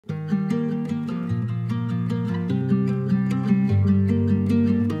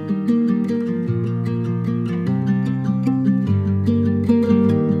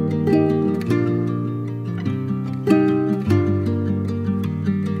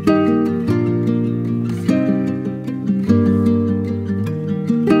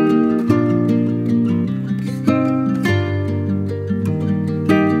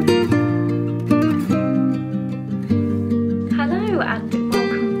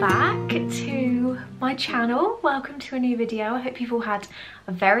my channel. Welcome to a new video. I hope you've all had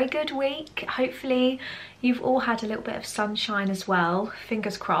a very good week. Hopefully you've all had a little bit of sunshine as well.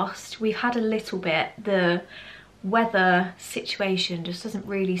 Fingers crossed. We've had a little bit. The weather situation just doesn't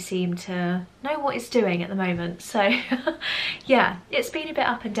really seem to know what it's doing at the moment, so yeah, it's been a bit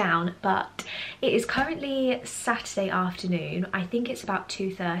up and down, but it is currently Saturday afternoon. I think it's about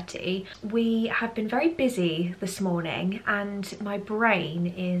 2:30. We have been very busy this morning and my brain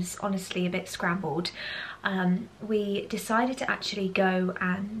is honestly a bit scrambled. We decided to actually go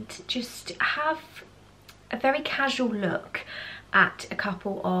and just have a very casual look at a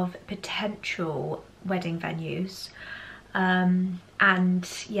couple of potential wedding venues, and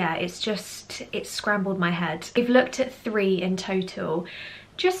yeah, it's scrambled my head. We've looked at 3 in total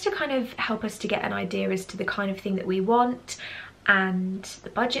just to kind of help us to get an idea as to the kind of thing that we want and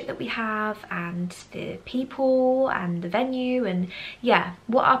the budget that we have and the people and the venue, and yeah,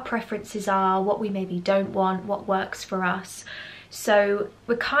 what our preferences are, what we maybe don't want, what works for us. So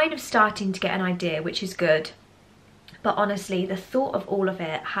we're kind of starting to get an idea, which is good. But honestly, the thought of all of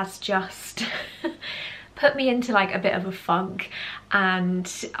it has just put me into like a bit of a funk,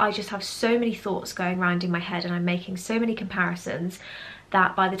 and I just have so many thoughts going around in my head and I'm making so many comparisons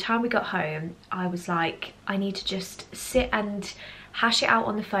that by the time we got home, I was like, I need to just sit and hash it out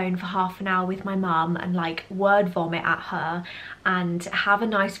on the phone for half an hour with my mum and like word vomit at her and have a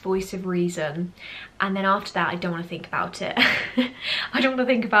nice voice of reason, and then after that I don't want to think about it. I don't want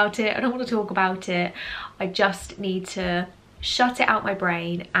to think about it, I don't want to talk about it. I just need to shut it out my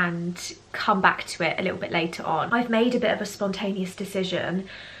brain and come back to it a little bit later on. I've made a bit of a spontaneous decision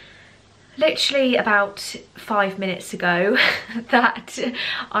literally about 5 minutes ago that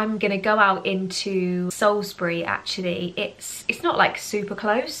I'm gonna go out into Salisbury. Actually, it's not like super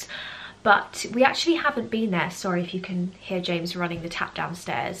close, but we actually haven't been there. Sorry if you can hear James running the tap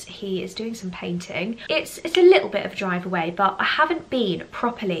downstairs. He is doing some painting. It's a little bit of a drive away, but I haven't been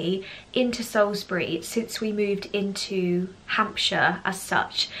properly into Salisbury since we moved into Hampshire as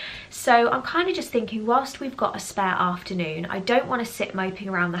such. So I'm kind of just thinking, whilst we've got a spare afternoon, I don't want to sit moping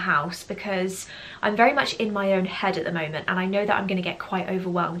around the house because I'm very much in my own head at the moment, and I know that I'm going to get quite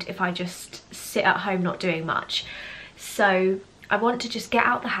overwhelmed if I just sit at home not doing much. So I want to just get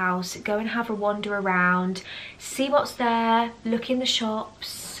out the house, go and have a wander around, see what's there, look in the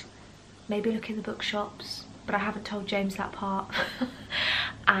shops, maybe look in the bookshops, but I haven't told James that part.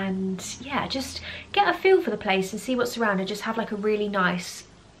 And yeah, just get a feel for the place and see what's around and just have like a really nice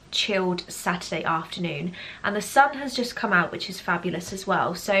chilled Saturday afternoon. And the sun has just come out, which is fabulous as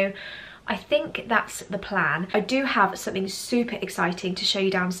well. So I think that's the plan. I do have something super exciting to show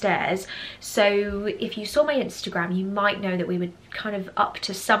you downstairs. So if you saw my Instagram, you might know that we were kind of up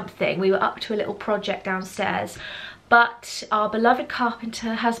to something. We were up to a little project downstairs, but our beloved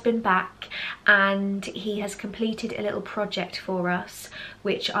carpenter has been back and he has completed a little project for us,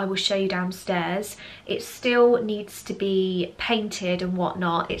 which I will show you downstairs. It still needs to be painted and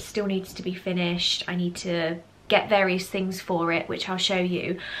whatnot. It still needs to be finished. I need to get various things for it, which I'll show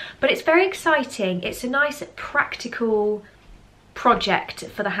you, but it's very exciting. It's a nice practical project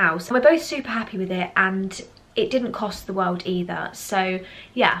for the house. We're both super happy with it and it didn't cost the world either. So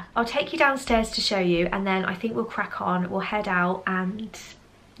yeah, I'll take you downstairs to show you, and then I think we'll crack on, we'll head out and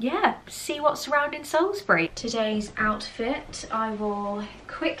yeah, see what's around in Salisbury. Today's outfit, I will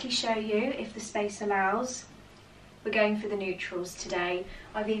quickly show you if the space allows. We're going for the neutrals today.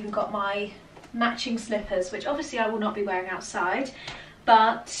 I've even got my matching slippers, which obviously I will not be wearing outside,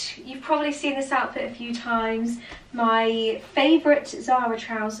 but you've probably seen this outfit a few times. My favourite Zara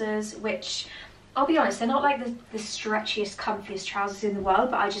trousers, which I'll be honest, they're not like the stretchiest, comfiest trousers in the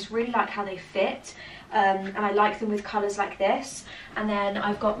world, but I just really like how they fit, and I like them with colours like this. And then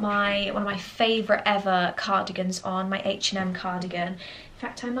I've got one of my favourite ever cardigans on, my H&M cardigan. In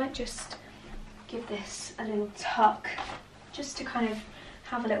fact, I might just give this a little tuck just to kind of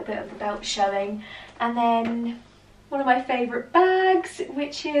have a little bit of the belt showing. And then one of my favourite bags,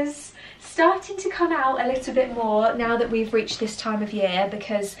 which is starting to come out a little bit more now that we've reached this time of year,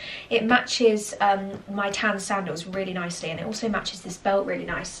 because it matches my tan sandals really nicely, and it also matches this belt really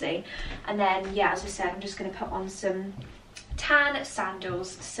nicely. And then yeah, as I said, I'm just going to put on some tan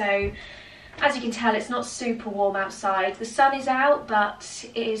sandals. So as you can tell, it's not super warm outside. The sun is out, but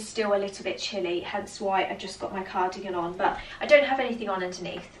it is still a little bit chilly, hence why I just got my cardigan on, but I don't have anything on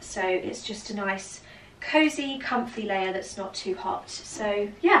underneath, so it's just a nice cozy, comfy layer that's not too hot. So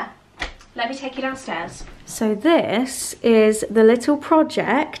yeah, let me take you downstairs. So this is the little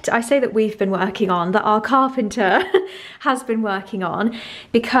project, I say that we've been working on, that our carpenter has been working on,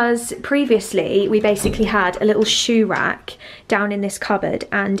 because previously we basically had a little shoe rack down in this cupboard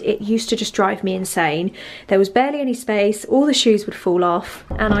and it used to just drive me insane. There was barely any space, all the shoes would fall off,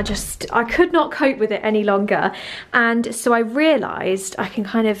 and I could not cope with it any longer. And so I realised I can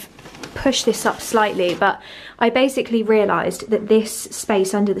kind of push this up slightly, but I basically realised that this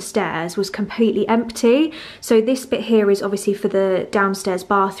space under the stairs was completely empty. So this bit here is obviously for the downstairs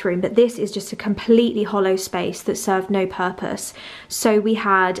bathroom, but this is just a completely hollow space that served no purpose. So we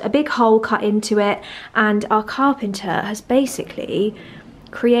had a big hole cut into it, and our carpenter has basically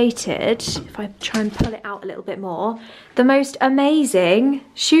created, if I try and pull it out a little bit more, the most amazing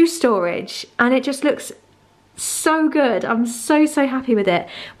shoe storage, and it just looks so good. I'm so happy with it.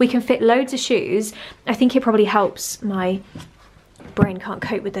 We can fit loads of shoes. I think it probably helps. My brain can't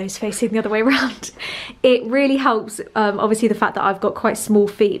cope with those facing the other way around. It really helps, obviously, the fact that I've got quite small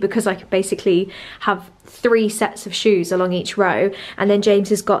feet, because I can basically have 3 sets of shoes along each row, and then James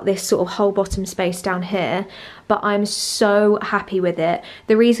has got this sort of whole bottom space down here. But I'm so happy with it.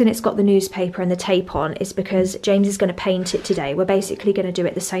 The reason it's got the newspaper and the tape on is because James is going to paint it today. We're basically going to do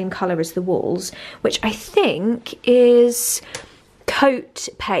it the same colour as the walls, which I think is coat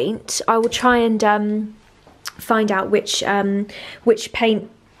paint. I will try and find out which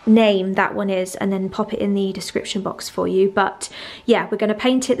paint name that one is and then pop it in the description box for you. But yeah, we're going to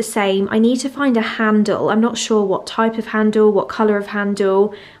paint it the same. I need to find a handle. I'm not sure what type of handle, what colour of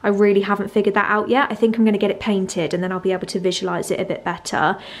handle. I really haven't figured that out yet. I think I'm going to get it painted and then I'll be able to visualise it a bit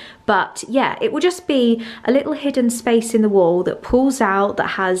better. But yeah, it will just be a little hidden space in the wall that pulls out, that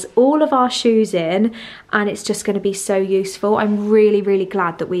has all of our shoes in, and it's just going to be so useful. I'm really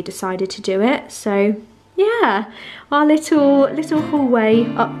glad that we decided to do it. So yeah, our little hallway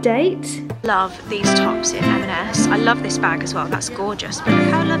update. Love these tops in M&S. I love this bag as well, that's gorgeous. But look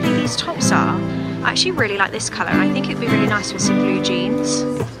how lovely these tops are. I actually really like this colour, and I think it'd be really nice with some blue jeans.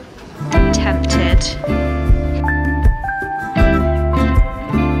 I'm tempted.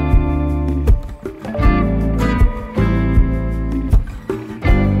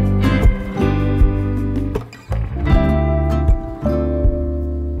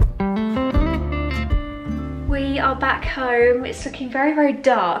 Back home. It's looking very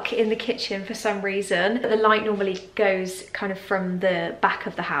dark in the kitchen for some reason. The light normally goes kind of from the back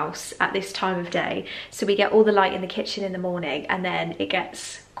of the house at this time of day, so we get all the light in the kitchen in the morning, and then it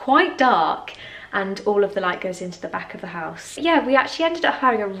gets quite dark and all of the light goes into the back of the house. Yeah, we actually ended up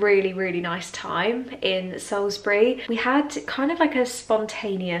having a really nice time in Salisbury. We had kind of like a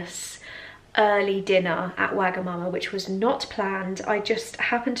spontaneous early dinner at Wagamama, which was not planned. I just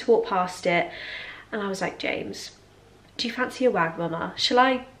happened to walk past it and I was like, James, do you fancy a Wagamama? Shall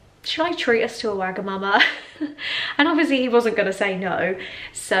I treat us to a Wagamama? And obviously he wasn't going to say no.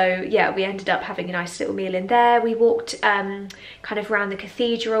 So yeah, we ended up having a nice little meal in there. We walked kind of around the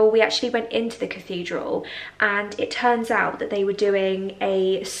cathedral. We actually went into the cathedral, and it turns out that they were doing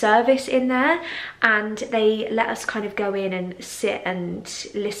a service in there, and they let us kind of go in and sit and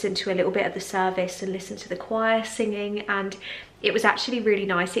listen to a little bit of the service and listen to the choir singing, and it was actually really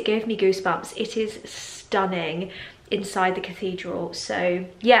nice. It gave me goosebumps. It is stunning inside the cathedral. So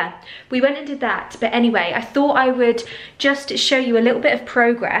yeah, we went and did that. But anyway, I thought I would just show you a little bit of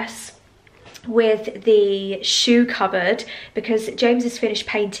progress with the shoe cupboard, because James has finished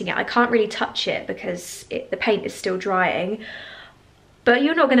painting it. I can't really touch it because the paint is still drying, but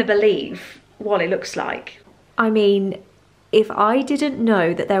you're not going to believe what it looks like. I mean, if I didn't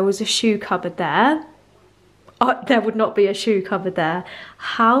know that there was a shoe cupboard there, there would not be a shoe cupboard there.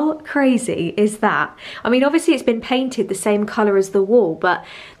 How crazy is that? I mean, obviously it's been painted the same colour as the wall, but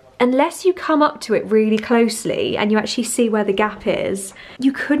unless you come up to it really closely and you actually see where the gap is,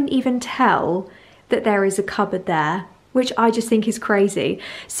 you couldn't even tell that there is a cupboard there, which I just think is crazy.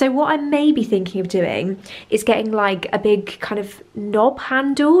 So what I may be thinking of doing is getting like a big kind of knob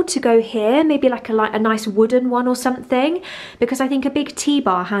handle to go here, maybe like a nice wooden one or something, because I think a big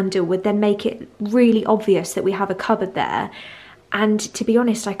T-bar handle would then make it really obvious that we have a cupboard there. And to be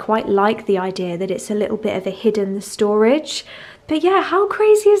honest, I quite like the idea that it's a little bit of a hidden storage. But yeah, how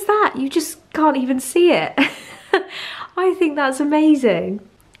crazy is that? You just can't even see it. I think that's amazing.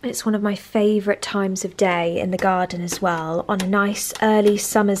 It's one of my favourite times of day in the garden as well, on a nice early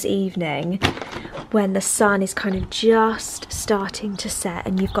summer's evening when the sun is kind of just starting to set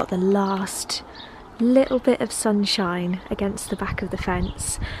and you've got the last little bit of sunshine against the back of the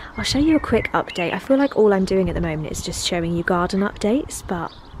fence. I'll show you a quick update. I feel like all I'm doing at the moment is just showing you garden updates,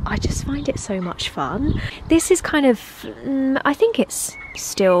 but I just find it so much fun. This is kind of, I think it's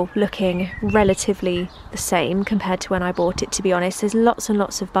still looking relatively the same compared to when I bought it, to be honest. There's lots and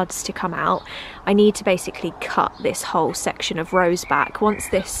lots of buds to come out. I need to basically cut this whole section of rose back. Once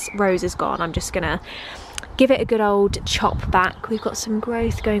this rose is gone, I'm just gonna give it a good old chop back. We've got some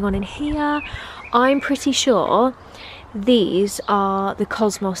growth going on in here. I'm pretty sure these are the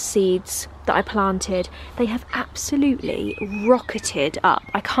cosmos seeds that I planted. They have absolutely rocketed up.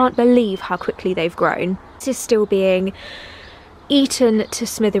 I can't believe how quickly they've grown. This is still being eaten to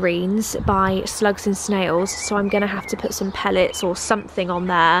smithereens by slugs and snails, so I'm gonna have to put some pellets or something on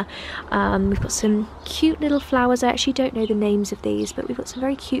there. We've got some cute little flowers. I actually don't know the names of these, but we've got some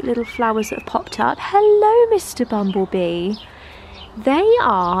very cute little flowers that have popped up. Hello, Mr. Bumblebee. They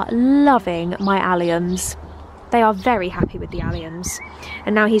are loving my alliums. They are very happy with the alliums.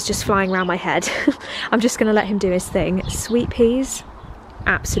 And now he's just flying around my head. I'm just gonna let him do his thing. Sweet peas,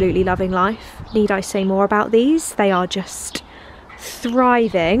 absolutely loving life. Need I say more about these? They are just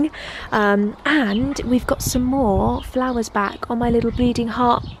thriving. And we've got some more flowers back on my little bleeding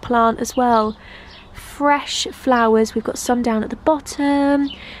heart plant as well. Fresh flowers. We've got some down at the bottom.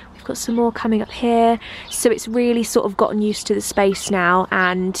 We've got some more coming up here. So it's really sort of gotten used to the space now,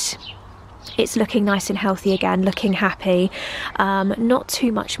 and it's looking nice and healthy again, looking happy. Not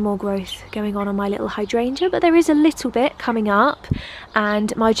too much more growth going on my little hydrangea, but there is a little bit coming up,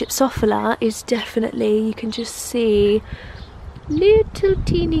 and my gypsophila is definitely, you can just see little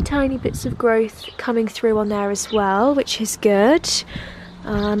teeny tiny bits of growth coming through on there as well, which is good.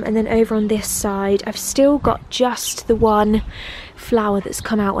 And then over on this side, I've still got just the one flower that's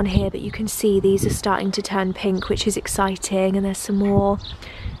come out on here, but you can see these are starting to turn pink, which is exciting, and there's some more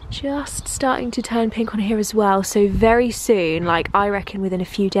just starting to turn pink on here as well. So very soon, like I reckon within a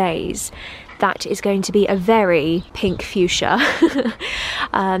few days, that is going to be a very pink fuchsia.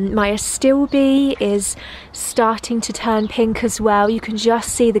 My astilbe is starting to turn pink as well. You can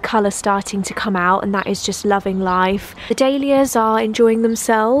just see the colour starting to come out, and that is just loving life. The dahlias are enjoying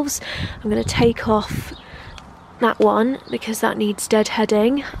themselves. I'm going to take off that one because that needs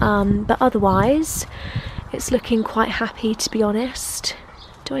deadheading, but otherwise it's looking quite happy, to be honest.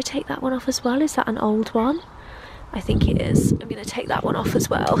 Do I take that one off as well? Is that an old one? I think it is. I'm going to take that one off as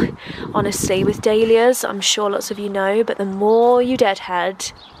well. Honestly, with dahlias, I'm sure lots of you know, but the more you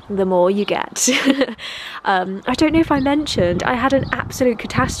deadhead, the more you get. I don't know if I mentioned, I had an absolute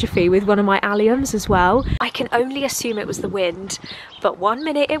catastrophe with one of my alliums as well. I can only assume it was the wind, but 1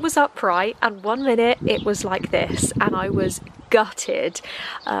 minute it was upright and 1 minute it was like this, and I was gutted.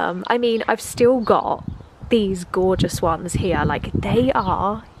 I mean, I've still got these gorgeous ones here. Like, they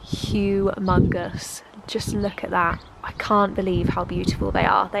are humongous. Just look at that. I can't believe how beautiful they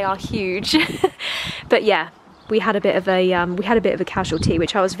are. They are huge. But yeah, we had a bit of a casualty,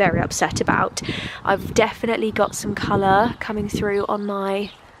 which I was very upset about. I've definitely got some colour coming through on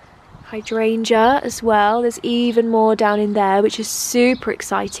my hydrangea as well. There's even more down in there, which is super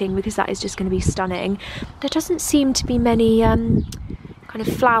exciting because that is just going to be stunning. There doesn't seem to be many kind of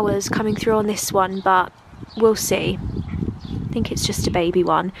flowers coming through on this one, but we'll see. I think it's just a baby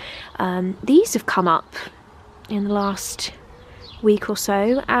one. These have come up in the last week or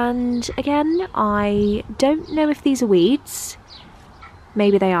so, and again, I don't know if these are weeds.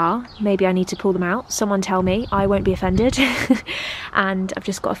 Maybe they are. Maybe I need to pull them out. Someone tell me. I won't be offended. And I've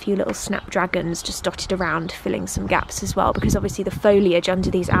just got a few little snapdragons just dotted around, filling some gaps as well, because obviously the foliage under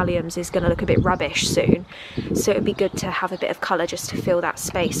these alliums is going to look a bit rubbish soon. So it'd be good to have a bit of colour just to fill that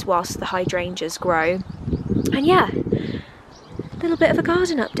space whilst the hydrangeas grow. And yeah, a little bit of a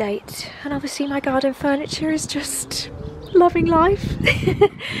garden update. And obviously my garden furniture is just loving life.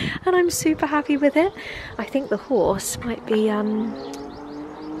 And I'm super happy with it. I think the horse might be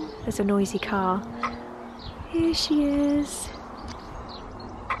there's a noisy car. Here she is.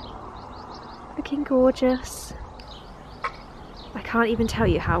 Looking gorgeous. I can't even tell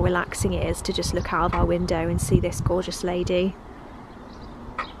you how relaxing it is to just look out of our window and see this gorgeous lady.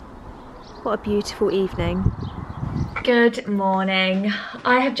 What a beautiful evening. Good morning.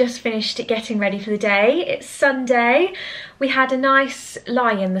 I have just finished getting ready for the day. It's Sunday. We had a nice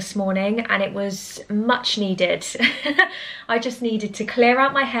lie-in this morning and it was much needed. I just needed to clear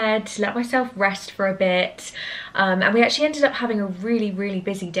out my head, let myself rest for a bit. And we actually ended up having a really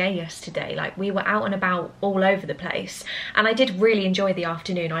busy day yesterday. Like, we were out and about all over the place, and I did really enjoy the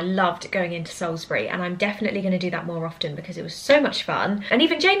afternoon. I loved going into Salisbury, and I'm definitely going to do that more often because it was so much fun. And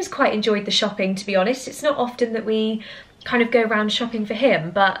even James quite enjoyed the shopping, to be honest. It's not often that we kind of go around shopping for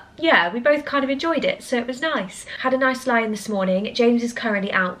him, but yeah, we both kind of enjoyed it, so it was nice. Had a nice lie-in this morning. James is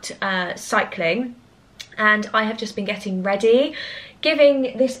currently out cycling, and I have just been getting ready,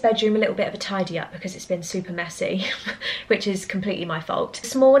 giving this bedroom a little bit of a tidy up because it's been super messy, which is completely my fault.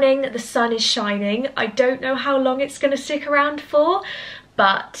 This morning the sun is shining. I don't know how long it's going to stick around for,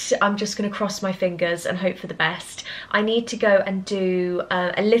 but I'm just going to cross my fingers and hope for the best. I need to go and do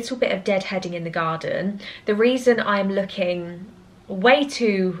a little bit of deadheading in the garden. The reason I'm looking way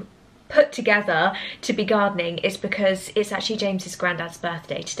too put together to be gardening is because it's actually James's granddad's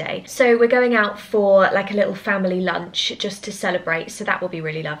birthday today. So we're going out for like a little family lunch just to celebrate, so that will be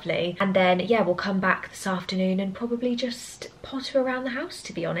really lovely. And then yeah, we'll come back this afternoon and probably just potter around the house,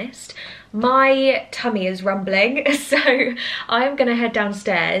 to be honest. My tummy is rumbling, so I am gonna head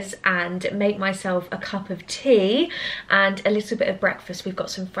downstairs and make myself a cup of tea and a little bit of breakfast. We've got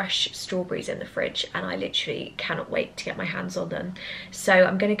some fresh strawberries in the fridge and I literally cannot wait to get my hands on them. So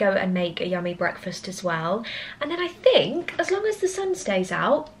I'm gonna go and make a yummy breakfast as well. And then I think, as long as the sun stays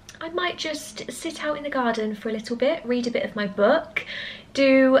out, I might just sit out in the garden for a little bit, read a bit of my book,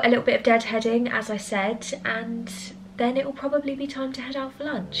 do a little bit of deadheading, as I said, and then it will probably be time to head out for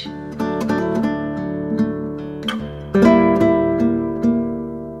lunch.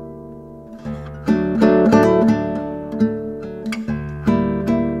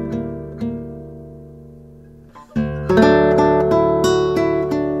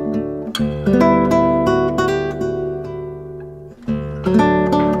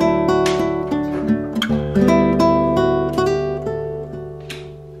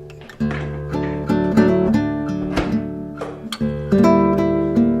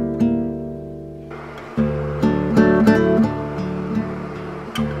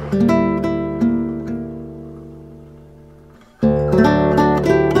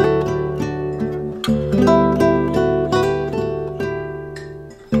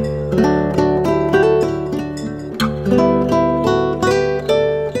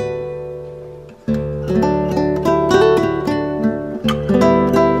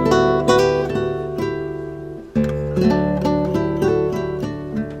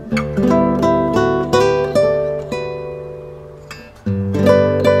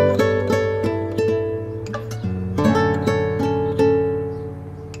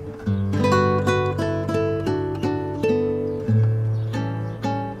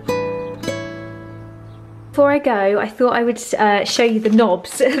 Before I go, I thought I would show you the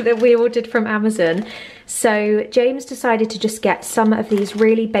knobs that we ordered from Amazon. So James decided to just get some of these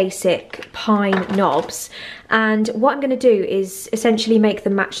really basic pine knobs, and what I'm going to do is essentially make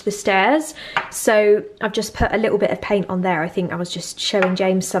them match the stairs. So I've just put a little bit of paint on there. I think I was just showing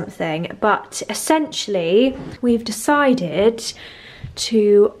James something, but essentially we've decided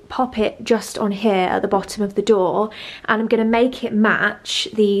to pop it just on here at the bottom of the door, and I'm going to make it match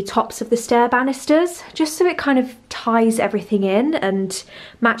the tops of the stair banisters, just so it kind of ties everything in and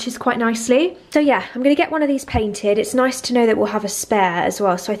matches quite nicely. So yeah, I'm going to get one of these painted. It's nice to know that we'll have a spare as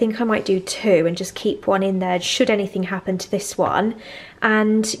well, so I think I might do two and just keep one in there should anything happen to this one.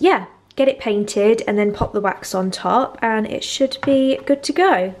 And yeah, get it painted and then pop the wax on top and it should be good to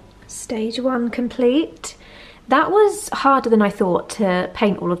go. Stage one complete. That was harder than I thought, to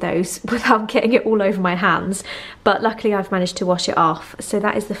paint all of those without getting it all over my hands, but luckily I've managed to wash it off. So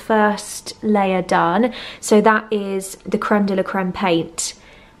that is the first layer done. So that is the creme de la creme paint,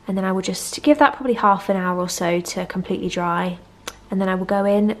 and then I will just give that probably half an hour or so to completely dry, and then I will go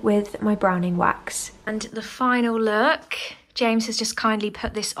in with my browning wax. And the final look, James has just kindly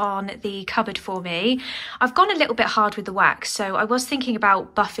put this on the cupboard for me. I've gone a little bit hard with the wax, so I was thinking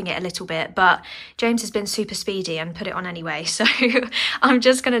about buffing it a little bit, but James has been super speedy and put it on anyway, so I'm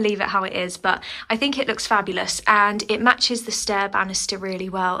just going to leave it how it is. But I think it looks fabulous and it matches the stair banister really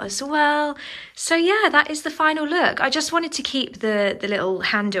well as well. So yeah, that is the final look. I just wanted to keep the little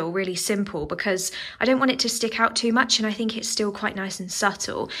handle really simple because I don't want it to stick out too much, and I think it's still quite nice and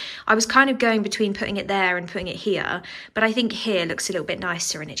subtle. I was kind of going between putting it there and putting it here, but I think here looks a little bit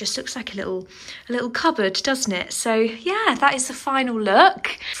nicer and it just looks like a little cupboard, doesn't it? So yeah, that is the final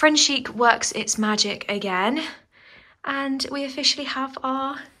look. Friend Chic works its magic again, and we officially have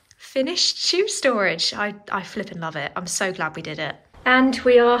our finished shoe storage. I flipping love it. I'm so glad we did it. And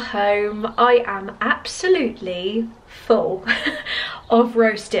we are home. I am absolutely full of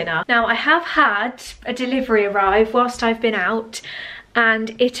roast dinner. Now, I have had a delivery arrive whilst I've been out,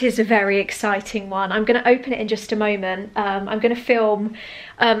 and it is a very exciting one. I'm going to open it in just a moment. I'm going to film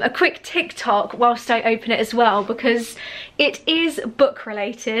a quick TikTok whilst I open it as well, because it is book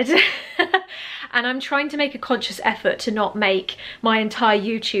related and I'm trying to make a conscious effort to not make my entire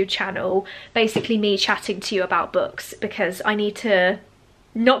YouTube channel basically me chatting to you about books, because I need to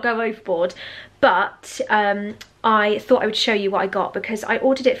not go overboard. But I thought I would show you what I got, because I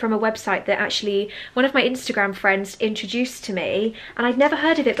ordered it from a website that actually one of my Instagram friends introduced to me, and I'd never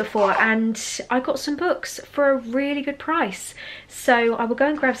heard of it before, and I got some books for a really good price. So I will go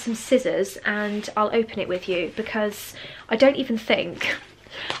and grab some scissors and I'll open it with you, because I don't even think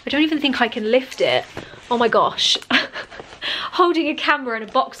I can lift it. Oh my gosh. Holding a camera and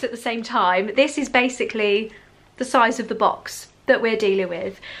a box at the same time. This is basically the size of the box that we're dealing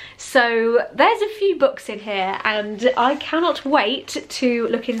with. So there's a few books in here and I cannot wait to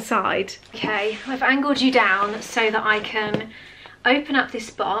look inside. Okay, I've angled you down so that I can open up this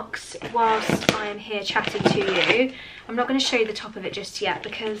box whilst I am here chatting to you. I'm not going to show you the top of it just yet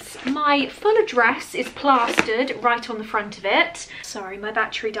because my full address is plastered right on the front of it. Sorry, my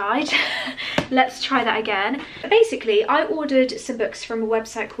battery died. Let's try that again. Basically, I ordered some books from a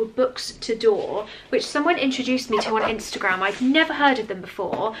website called Books to Door, which someone introduced me to on Instagram. I'd never heard of them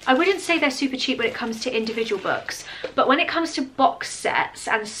before. I wouldn't say they're super cheap when it comes to individual books, but when it comes to box sets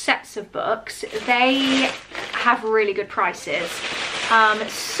and sets of books, they have really good prices.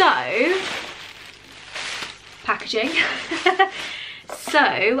 So packaging.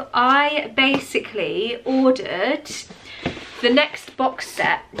 So I basically ordered the next box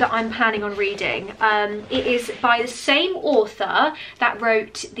set that I'm planning on reading. It is by the same author that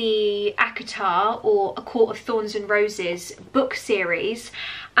wrote the ACOTAR, or A Court of Thorns and Roses book series,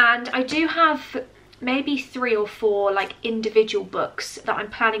 and I do have maybe 3 or 4 like individual books that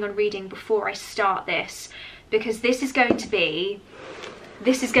I'm planning on reading before I start this, because this is going to be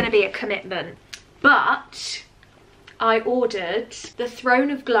a commitment. But I ordered the Throne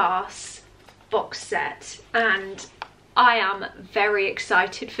of Glass box set and I am very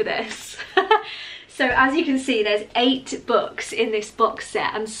excited for this. So as you can see, there's 8 books in this box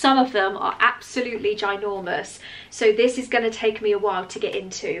set and some of them are absolutely ginormous. So this is going to take me a while to get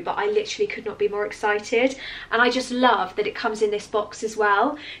into, but I literally could not be more excited. And I just love that it comes in this box as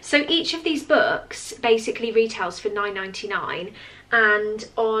well. So each of these books basically retails for £9.99, and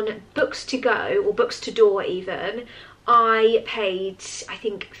on Books to Go, or Books to Door even, I paid, I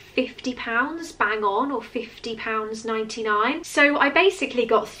think, £50 bang on, or £50.99. So I basically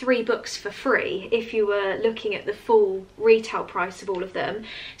got 3 books for free if you were looking at the full retail price of all of them.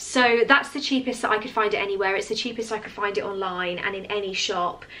 So that's the cheapest that I could find it anywhere. It's the cheapest I could find it online and in any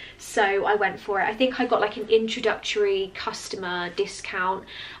shop. So I went for it. I think I got like an introductory customer discount,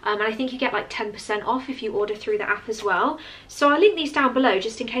 and I think you get like 10% off if you order through the app as well. So I'll link these down below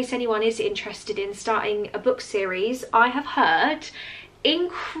just in case anyone is interested in starting a book series. I have heard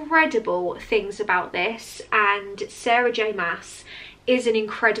incredible things about this, and Sarah J. Maas is an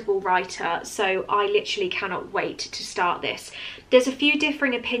incredible writer, so I literally cannot wait to start this. There's a few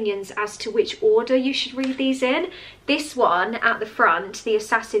differing opinions as to which order you should read these in. This one at the front, The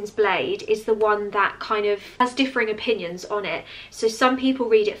Assassin's Blade, is the one that kind of has differing opinions on it. So some people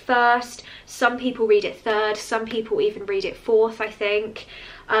read it first, some people read it third, some people even read it fourth, I think.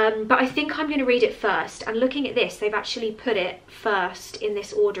 But I think I'm going to read it first, and looking at this, they've actually put it first in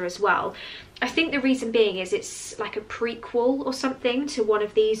this order as well. I think the reason being is it's like a prequel or something to one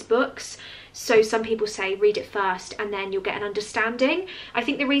of these books. So some people say read it first and then you'll get an understanding. I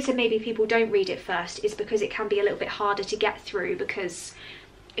think the reason maybe people don't read it first is because it can be a little bit harder to get through because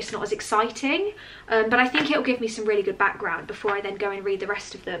it's not as exciting. But I think it'll give me some really good background before I then go and read the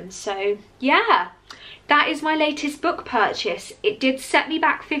rest of them. So yeah, that is my latest book purchase. It did set me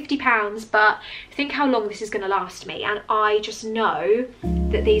back £50, but think how long this is going to last me, and I just know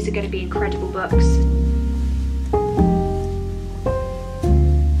that these are going to be incredible books.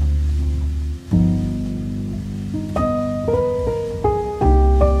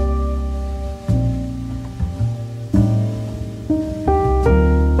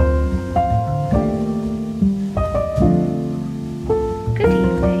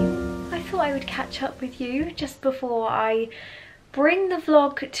 Catch up with you just before I bring the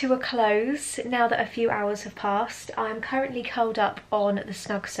vlog to a close now that a few hours have passed. I'm currently curled up on the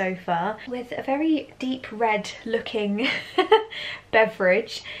snug sofa with a very deep red looking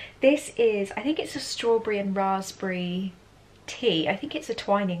beverage. This is, I think it's a strawberry and raspberry tea. I think it's a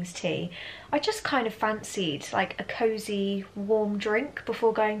Twinings tea. I just kind of fancied like a cozy warm drink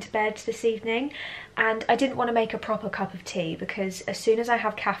before going to bed this evening, and I didn't want to make a proper cup of tea because as soon as I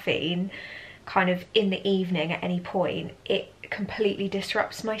have caffeine kind of in the evening at any point, it completely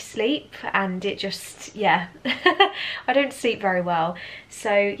disrupts my sleep, and it just, yeah, I don't sleep very well.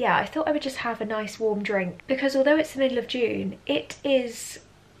 So yeah, I thought I would just have a nice warm drink, because although it's the middle of June, it is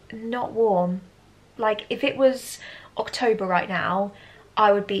not warm. Like if it was October right now,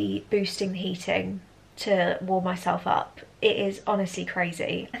 I would be boosting the heating to warm myself up. It is honestly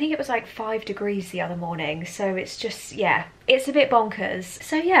crazy. I think it was like 5 degrees the other morning, so it's just, yeah, it's a bit bonkers.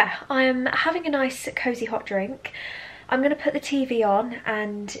 So yeah, I'm having a nice cozy hot drink. I'm gonna put the TV on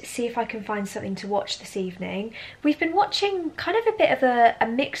and see if I can find something to watch this evening. We've been watching kind of a bit of a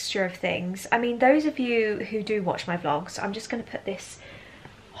mixture of things. I mean, those of you who do watch my vlogs, I'm just gonna put this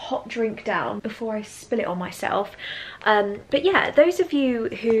hot drink down before I spill it on myself. But yeah, those of you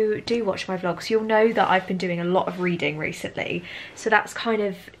who do watch my vlogs, you'll know that I've been doing a lot of reading recently, so that's kind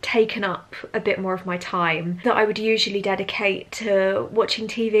of taken up a bit more of my time that I would usually dedicate to watching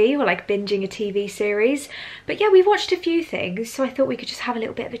TV or like binging a TV series. But yeah, we've watched a few things, so I thought we could just have a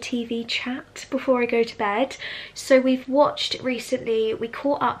little bit of a TV chat before I go to bed. So we've watched recently, we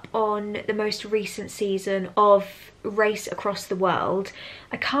caught up on the most recent season of Race Across the World.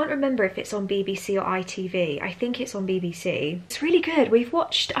 I can't remember if it's on BBC or ITV. I think it's on BBC. It's really good. We've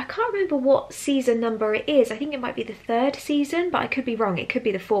watched, I can't remember what season number it is. I think it might be the 3rd season, but I could be wrong. It could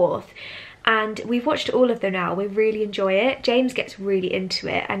be the 4th. And we've watched all of them now. We really enjoy it. James gets really into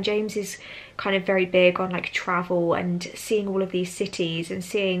it, and James is kind of very big on like travel and seeing all of these cities and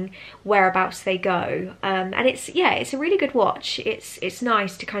seeing whereabouts they go. And it's, yeah, it's a really good watch. It's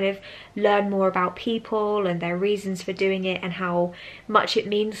nice to kind of learn more about people and their reasons for doing it and how much it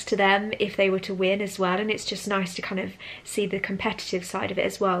means to them if they were to win as well. And it's just nice to kind of see the competitive side of it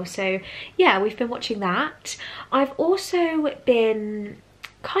as well. So yeah, we've been watching that. I've also been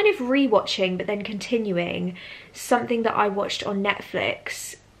kind of rewatching but then continuing something that I watched on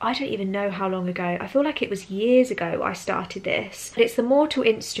Netflix. I don't even know how long ago. I feel like it was years ago I started this. It's The Mortal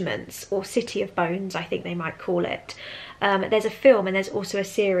Instruments, or City of Bones, I think they might call it. There's a film and there's also a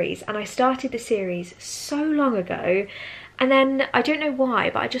series, and I started the series so long ago, and then I don't know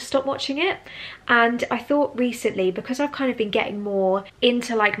why, but I just stopped watching it. And I thought recently, because I've kind of been getting more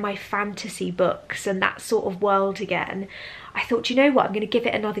into like my fantasy books and that sort of world again, I thought, you know what, I'm going to give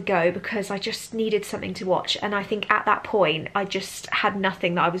it another go because I just needed something to watch. And I think at that point, I just had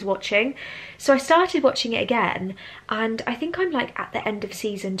nothing that I was watching. So I started watching it again, and I think I'm like at the end of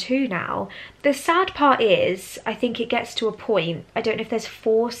season 2 now. The sad part is, I think it gets to a point, I don't know if there's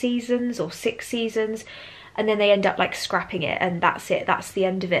 4 seasons or 6 seasons, and then they end up like scrapping it, and that's it, that's the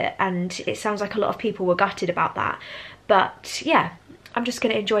end of it. And it sounds like a lot of people were gutted about that. But yeah, I'm just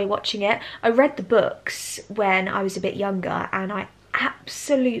going to enjoy watching it. I read the books when I was a bit younger and I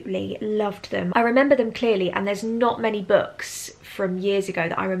absolutely loved them. I remember them clearly, and there's not many books from years ago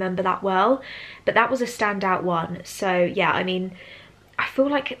that I remember that well, but that was a standout one. So yeah, I mean, I feel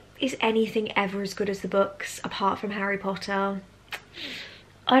like, is anything ever as good as the books apart from Harry Potter?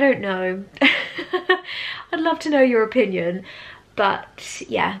 I don't know. I'd love to know your opinion. But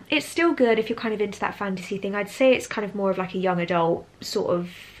yeah, it's still good if you're kind of into that fantasy thing. I'd say it's kind of more of like a young adult sort of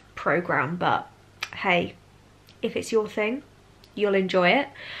program, but hey, if it's your thing, you'll enjoy it.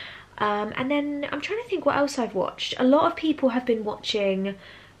 And then I'm trying to think what else I've watched. A lot of people have been watching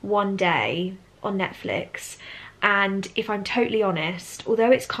One Day on Netflix, and if I'm totally honest,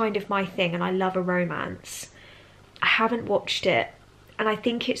 although it's kind of my thing and I love a romance, I haven't watched it. And I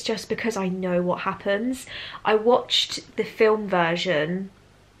think it's just because I know what happens. I watched the film version,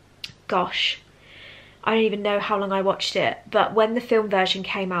 gosh, I don't even know how long I watched it, but when the film version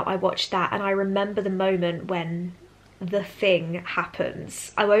came out, I watched that, and I remember the moment when the thing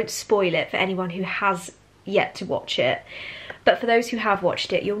happens. I won't spoil it for anyone who has yet to watch it, but for those who have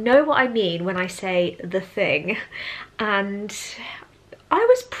watched it, you'll know what I mean when I say the thing. And I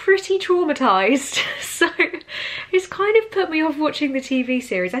was pretty traumatized, so it's kind of put me off watching the TV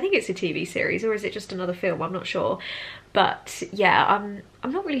series. I think it's a TV series, or is it just another film? I'm not sure. But yeah,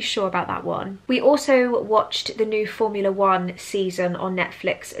 I'm not really sure about that one. We also watched the new Formula 1 season on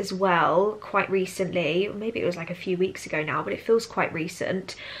Netflix as well, quite recently. Maybe it was like a few weeks ago now, but it feels quite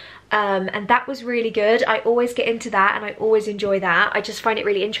recent. And that was really good. I always get into that and I always enjoy that. I just find it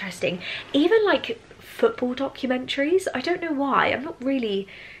really interesting. Even like football documentaries, I don't know why, I'm not really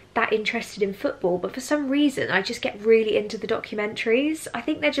that interested in football, but for some reason I just get really into the documentaries. I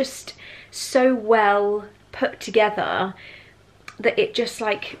think they're just so well put together that it just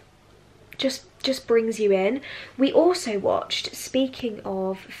like just brings you in. We also watched, speaking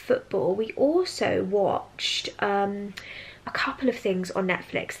of football, we also watched a couple of things on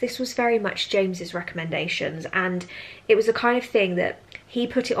Netflix. This was very much James's recommendations, and it was the kind of thing that he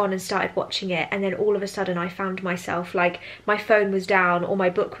put it on and started watching it, and then all of a sudden I found myself like my phone was down or my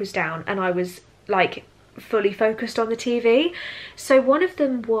book was down and I was like fully focused on the TV. So one of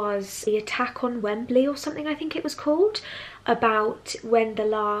them was The Attack on Wembley or something, I think it was called, about when the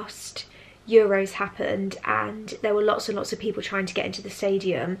last Euros happened and there were lots and lots of people trying to get into the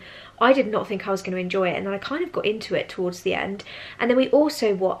stadium, I did not think I was going to enjoy it, and then I kind of got into it towards the end. And then we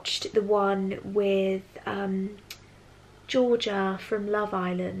also watched the one with Georgia from Love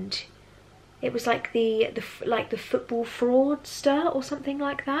Island. It was like the football fraudster or something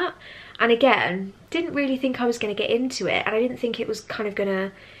like that. And again, didn't really think I was going to get into it, and I didn't think it was kind of going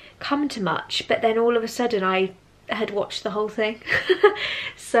to come to much, but then all of a sudden I had watched the whole thing.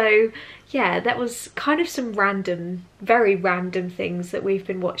 So yeah, that was kind of some random, very random things that we've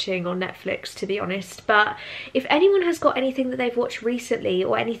been watching on Netflix, to be honest. But if anyone has got anything that they've watched recently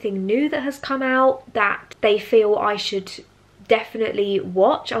or anything new that has come out that they feel I should definitely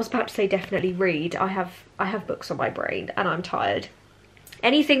watch, I was about to say definitely read, I have books on my brain and I'm tired.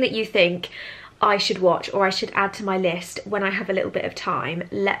 Anything that you think I should watch or I should add to my list when I have a little bit of time,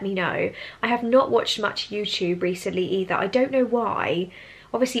 let me know. I have not watched much YouTube recently either. I don't know why.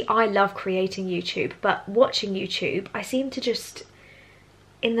 Obviously I love creating YouTube, but watching YouTube, I seem to just,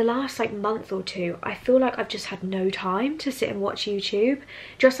 in the last like month or two, I feel like I've just had no time to sit and watch YouTube.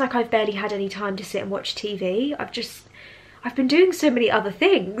 Just like I've barely had any time to sit and watch TV. I've been doing so many other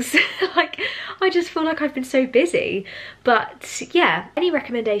things. Like, I just feel like I've been so busy. But yeah, any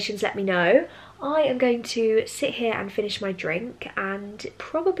recommendations, let me know. I am going to sit here and finish my drink and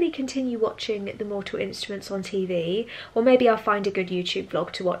probably continue watching The Mortal Instruments on TV, or maybe I'll find a good YouTube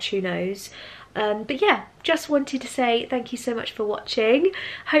vlog to watch, who knows. But yeah, just wanted to say thank you so much for watching.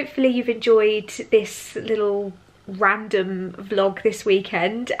 Hopefully you've enjoyed this little random vlog this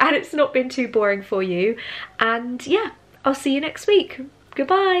weekend and it's not been too boring for you. And yeah, I'll see you next week.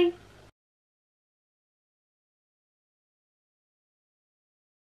 Goodbye.